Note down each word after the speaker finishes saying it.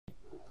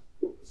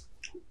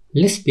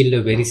Let's build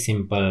a very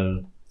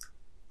simple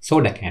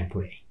soda can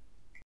today.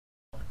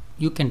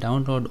 You can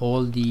download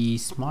all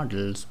these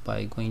models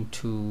by going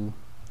to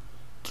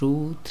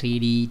through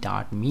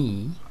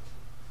 3d.me,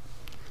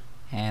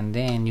 and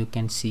then you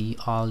can see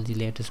all the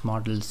latest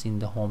models in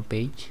the home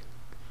page,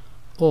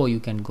 or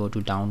you can go to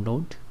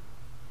download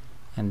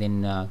and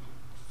then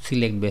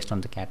select based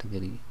on the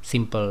category: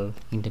 simple,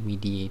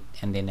 intermediate,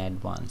 and then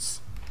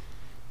advanced.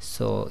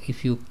 So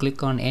if you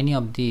click on any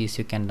of these,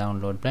 you can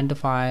download Blender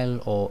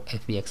file or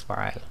FBX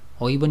file,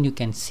 or even you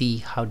can see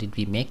how did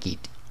we make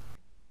it.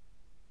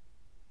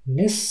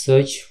 Let's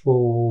search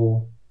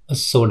for a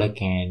soda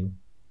can,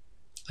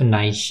 a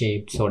nice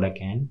shaped soda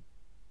can.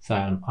 So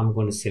I'm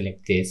going to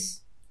select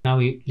this.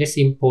 Now let's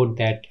import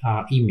that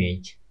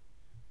image.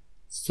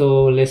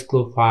 So let's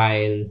go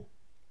file,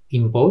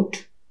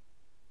 import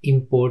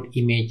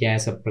image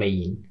as a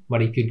plane.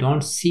 But if you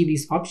don't see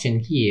this option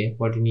here,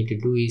 what you need to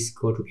do is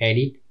go to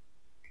edit,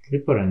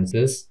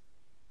 preferences,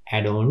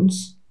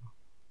 add-ons,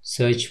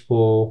 search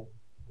for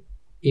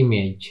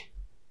image,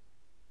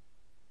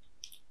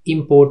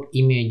 import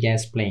image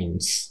as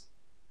planes,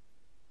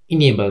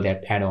 enable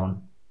that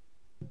add-on,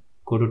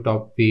 go to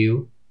top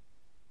view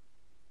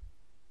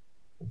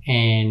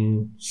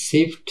and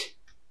shift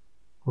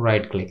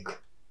right click,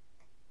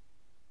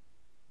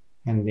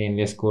 and then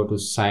let's go to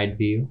side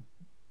view,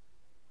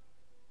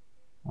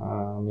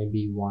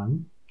 maybe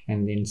one,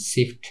 and then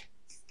shift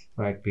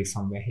right click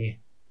somewhere here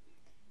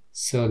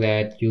so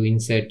that you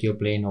insert your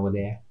plane over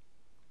there.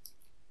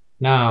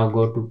 Now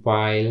go to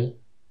file,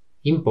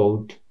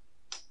 import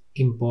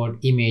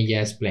image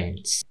as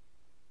planes.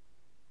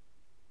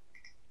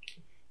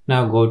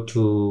 Now go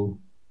to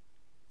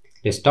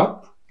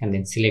desktop and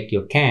then select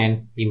your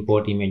can,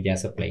 import image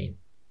as a plane.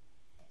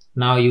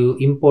 Now you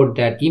import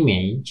that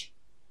image,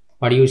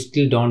 but you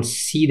still don't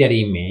see that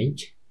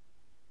image.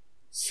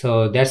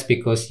 So that's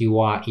because you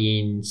are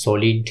in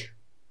solid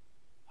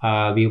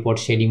viewport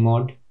shading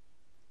mode.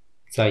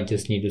 So I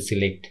just need to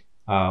select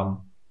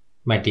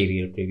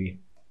material preview.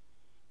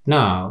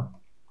 Now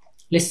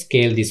let's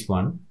scale this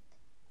one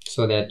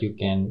so that you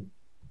can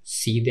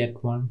see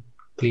that one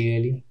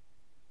clearly.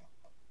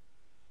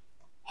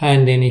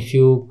 And then if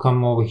you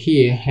come over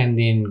here and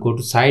then go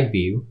to side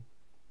view,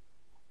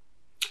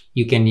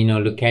 you can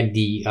look at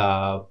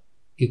the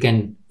you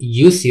can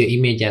use your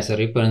image as a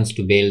reference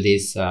to build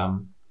this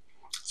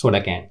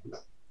soda can.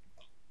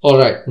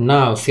 Alright,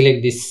 now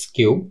select this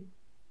cube,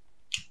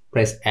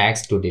 press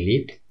X to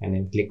delete, and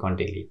then click on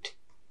delete.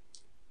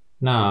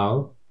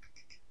 Now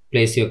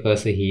place your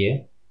cursor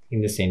here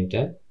in the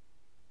center.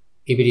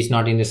 If it is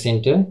not in the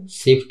center,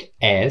 shift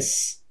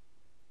S,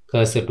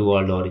 cursor to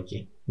world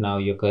origin. Now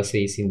your cursor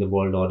is in the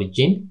world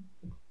origin.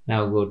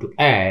 Now go to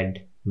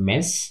add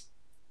mesh.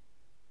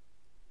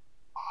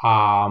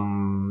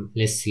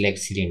 Let's select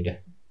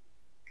cylinder.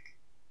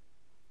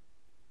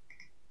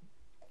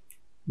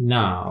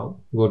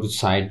 Now go to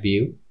side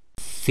view,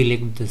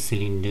 select the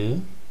cylinder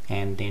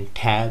and then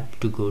tab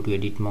to go to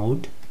edit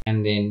mode,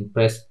 and then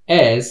press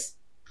S,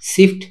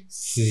 shift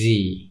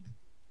Z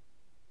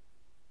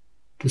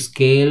to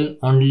scale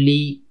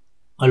only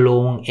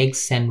along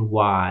X and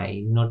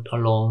Y, not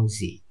along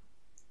Z.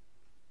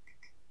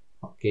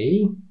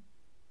 Okay,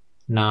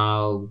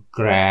 now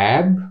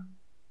grab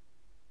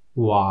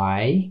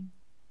Y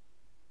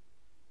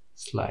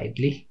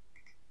slightly.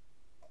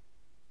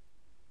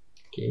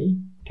 Okay,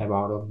 tab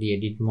out of the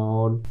edit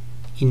mode,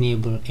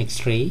 enable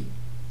X-ray,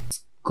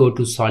 go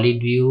to solid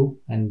view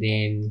and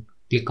then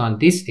click on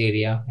this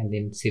area and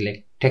then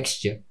select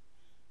texture,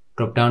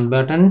 drop down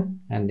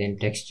button and then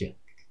texture.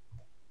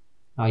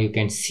 Now you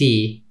can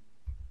see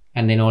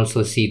and then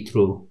also see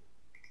through.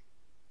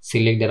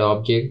 Select that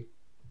object,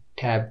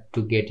 tab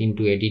to get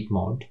into edit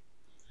mode.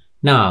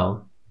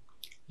 Now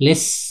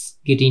let's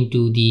get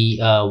into the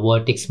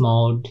vertex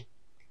mode.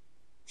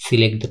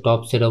 Select the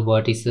top set of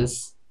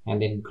vertices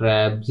and then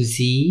grab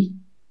Z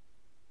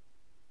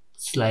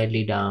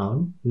slightly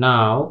down.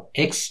 Now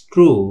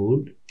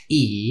extrude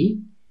E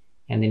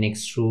and then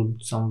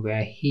extrude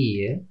somewhere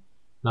here.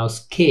 Now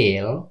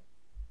scale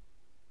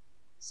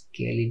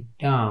it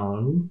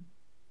down.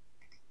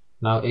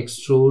 Now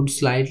extrude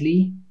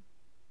slightly,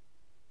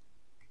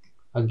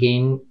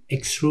 again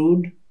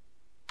extrude.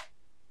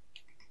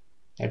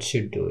 That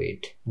should do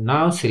it.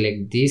 Now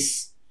select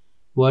these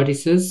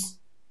vertices,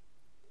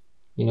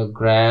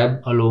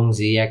 grab along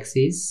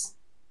Z-axis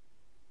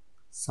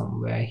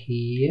somewhere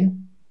here,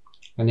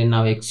 and then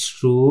now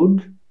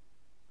extrude,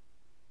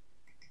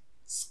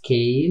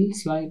 scale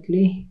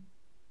slightly,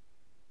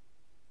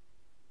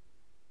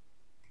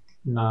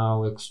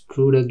 now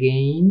extrude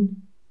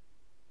again,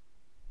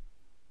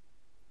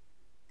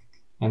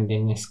 and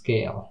then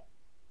scale.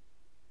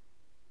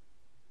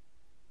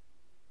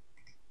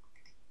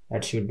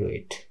 That should do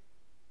it.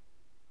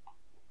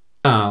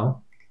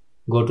 Now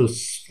go to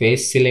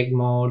face select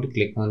mode,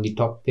 click on the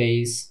top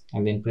face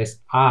and then press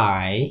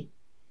I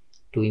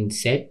to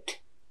insert,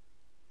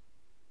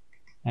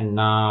 and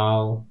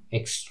now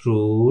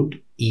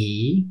extrude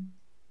E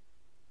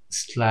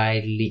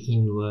slightly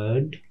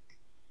inward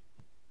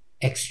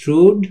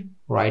extrude,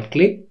 right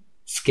click,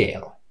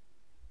 scale.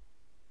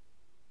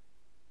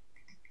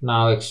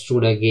 Now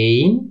extrude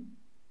again,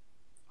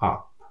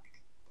 up.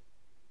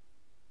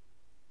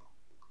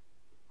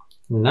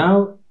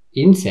 Now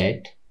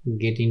inset,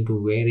 get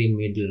into very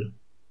middle.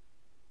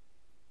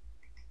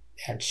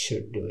 That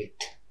should do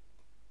it.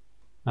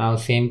 Now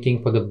same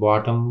thing for the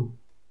bottom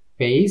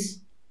face,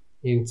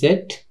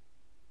 inset,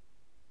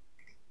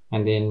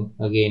 and then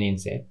again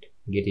inset,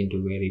 get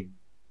into very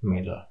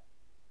middle.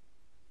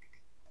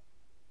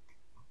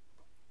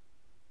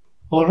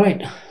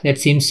 Alright, that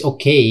seems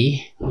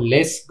okay.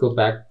 Let's go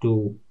back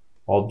to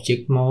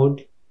object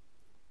mode.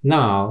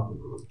 Now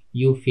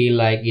you feel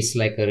like it's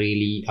like a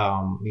really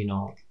a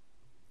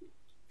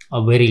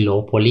very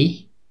low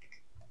poly.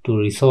 To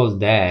resolve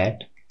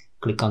that,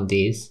 click on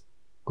this,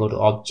 go to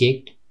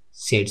object,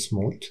 shade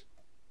smooth.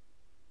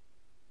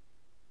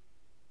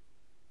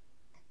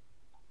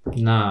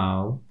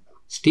 Now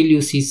still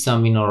you see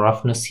some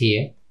roughness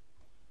here.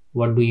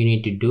 What do you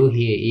need to do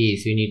here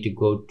is you need to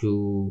go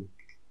to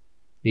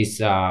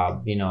this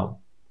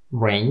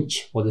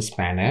range for the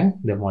spanner,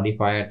 the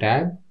modifier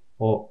tab,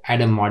 or add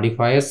a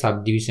modifier,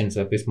 subdivision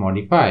surface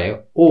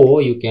modifier,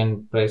 or you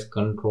can press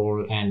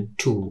Ctrl and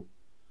 2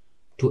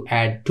 to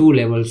add 2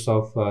 levels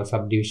of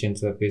subdivision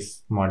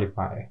surface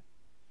modifier.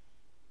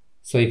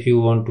 So if you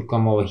want to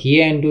come over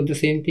here and do the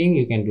same thing,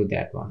 you can do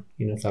that one,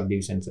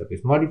 subdivision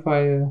surface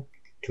modifier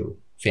 2,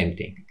 same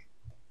thing.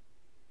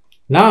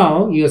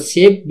 Now your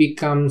shape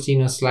becomes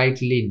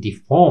slightly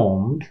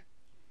deformed.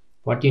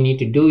 What you need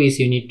to do is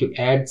you need to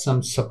add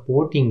some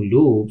supporting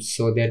loops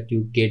so that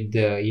you get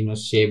the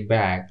shape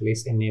back.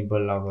 Let's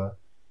enable our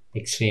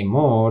X-ray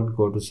mode,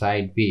 go to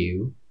side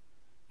view,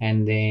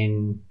 and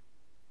then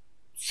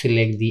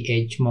select the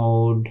edge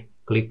mode,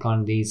 click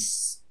on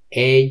this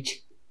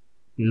edge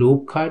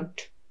loop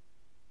cut,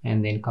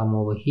 and then come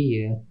over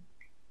here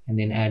and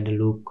then add a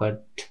loop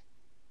cut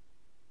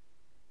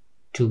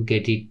to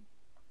get it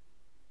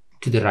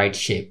to the right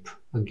shape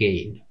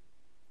again.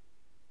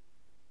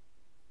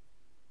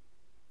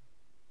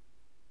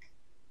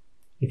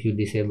 If you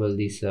disable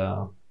this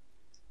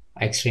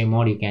X-ray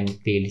mode, you can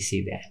clearly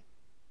see that.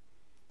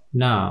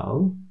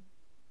 Now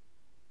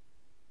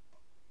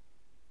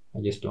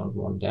I just don't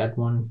want that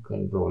one.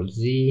 Ctrl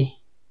Z.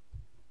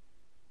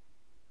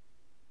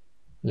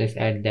 Let's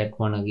add that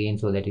one again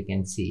so that you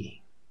can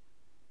see.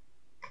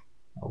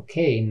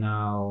 Okay,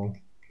 now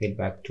get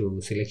back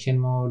to selection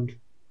mode.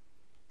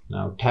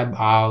 Now tab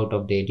out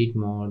of the edit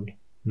mode.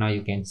 Now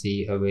you can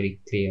see a very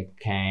clear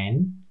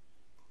can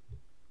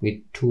with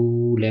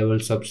 2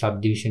 levels of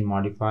subdivision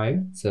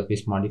modifier,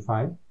 surface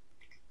modifier.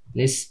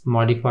 Let's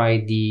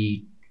modify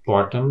the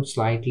bottom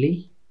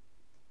slightly.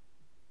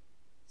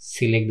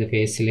 Select the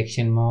face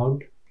selection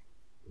mode,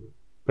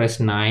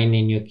 press 9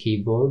 in your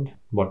keyboard,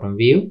 bottom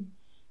view.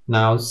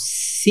 Now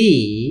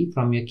C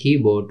from your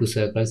keyboard to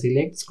circle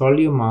select, scroll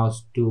your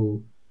mouse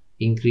to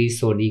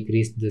increase or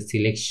decrease the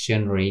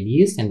selection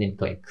radius and then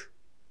click.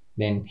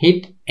 Then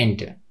hit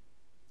enter.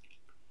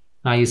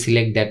 Now you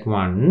select that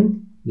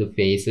one, the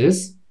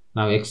faces.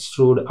 Now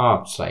extrude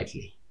up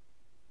slightly.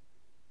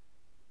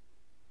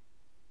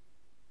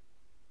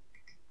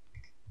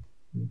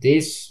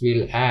 This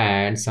will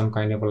add some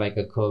kind of like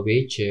a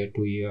curvature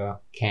to your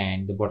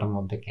can, the bottom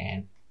of the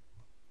can.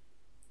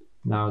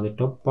 Now the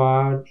top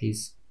part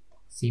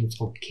seems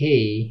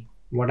okay.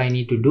 What I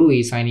need to do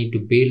is I need to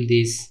build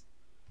this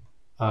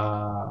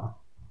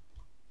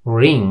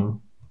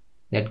ring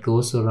that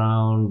goes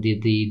around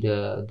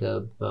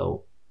the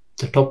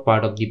top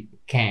part of the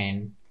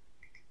can.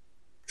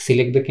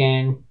 Select the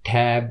can,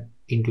 tab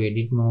into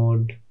edit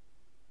mode.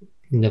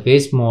 In the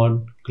face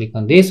mode, click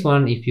on this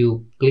one. If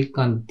you click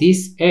on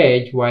this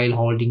edge while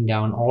holding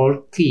down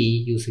Alt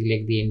key, you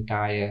select the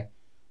entire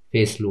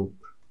face loop.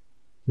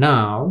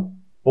 Now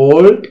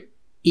Alt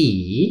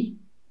E,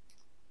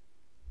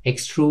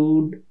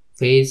 extrude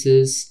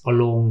faces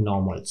along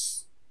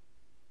normals.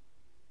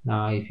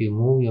 Now if you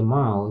move your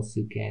mouse,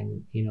 you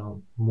can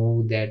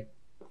move that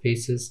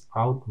faces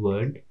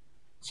outward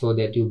so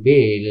that you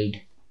build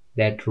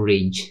that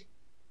ridge.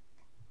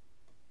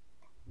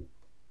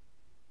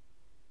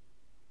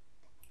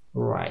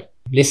 Right,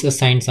 let's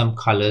assign some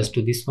colors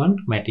to this one.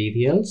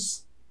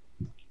 Materials,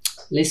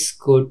 let's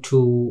go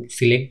to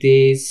select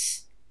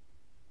this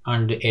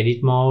under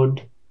edit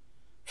mode.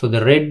 So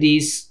the red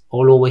is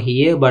all over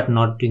here but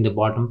not in the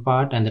bottom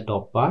part and the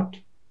top part.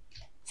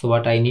 So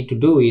what I need to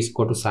do is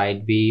go to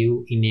side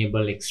view,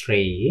 enable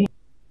X-ray,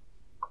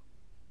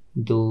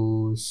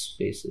 those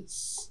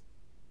faces.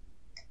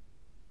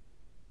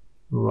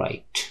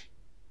 Right,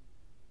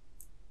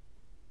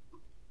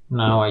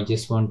 now I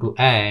just want to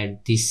add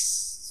this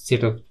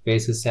set of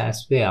faces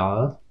as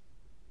well.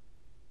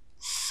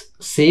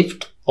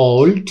 Shift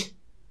Alt,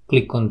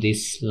 click on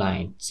this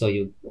line, so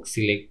you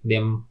select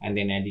them and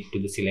then add it to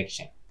the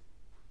selection.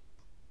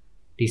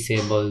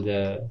 Disable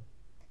the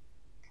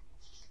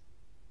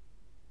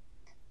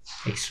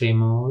X-ray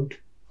mode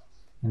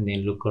and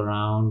then look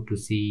around to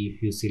see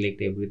if you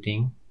select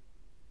everything.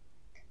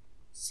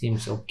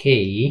 Seems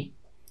okay.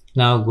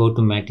 Now go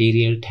to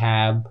material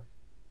tab,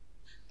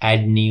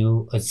 add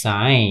new,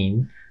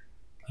 assign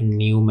a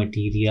new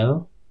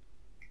material,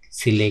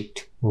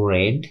 select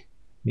red.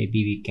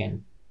 Maybe we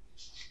can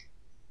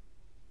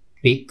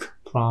pick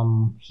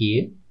from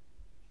here.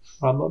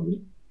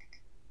 Probably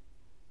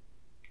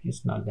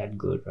it's not that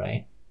good,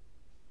 right?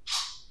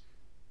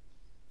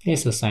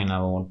 Let's assign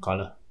our own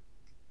color,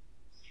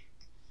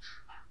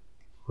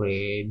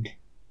 red.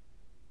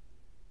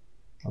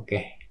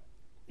 Okay,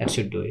 that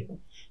should do it.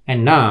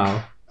 And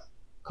now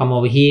come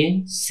over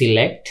here,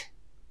 select,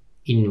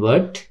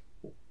 invert,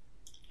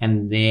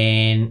 and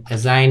then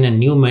assign a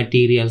new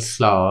material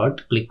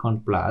slot. Click on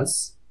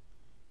plus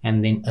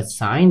and then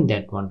assign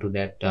that one to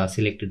that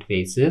selected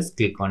faces.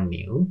 Click on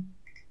new,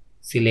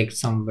 select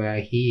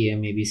somewhere here,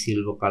 maybe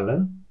silver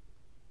color,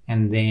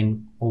 and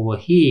then over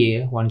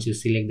here, once you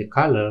select the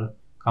color,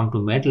 come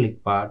to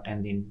metallic part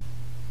and then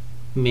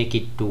make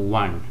it to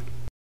 1.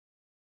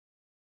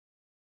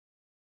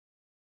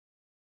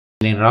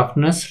 Then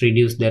roughness,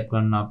 reduce that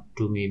one up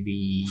to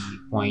maybe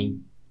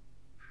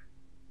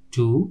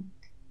 0.2.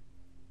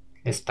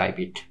 Let's type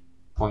it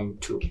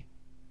 0.2.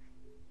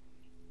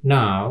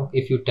 Now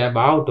if you tab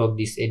out of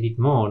this edit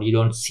mode, you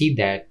don't see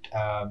that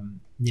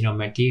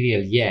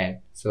material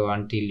yet, so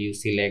until you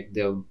select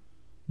the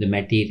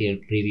material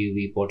preview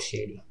viewport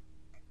shading.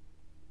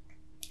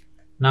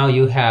 Now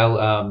you have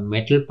a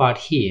metal part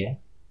here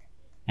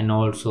and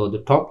also the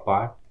top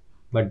part,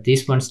 but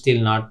this one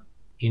still not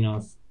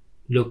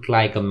look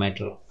like a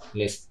metal.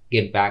 Let's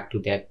get back to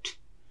that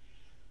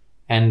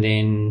and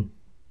then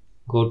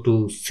go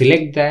to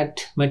select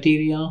that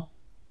material,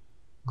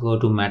 go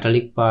to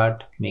metallic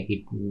part, make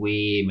it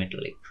way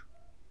metallic.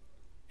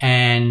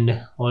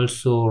 And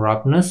also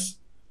roughness,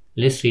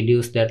 let's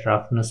reduce that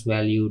roughness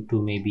value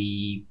to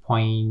maybe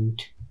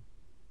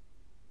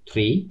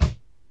 0.3.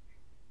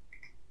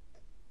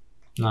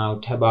 Now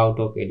tab out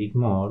of edit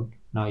mode.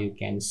 Now you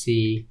can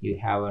see you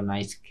have a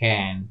nice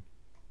can,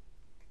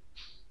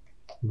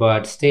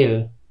 but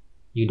still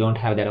you don't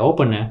have that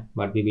opener,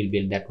 but we will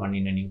build that one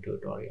in a new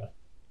tutorial.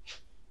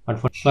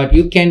 But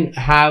you can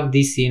have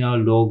this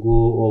logo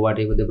or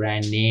whatever the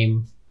brand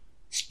name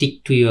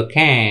stick to your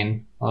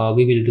can.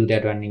 We will do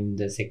that one in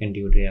the second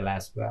tutorial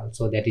as well.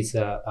 So that is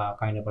a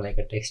kind of like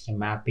a texture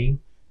mapping.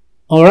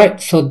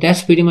 Alright, so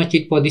that's pretty much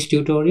it for this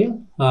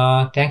tutorial.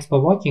 Thanks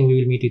for watching.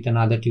 We will meet with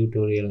another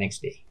tutorial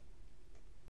next day.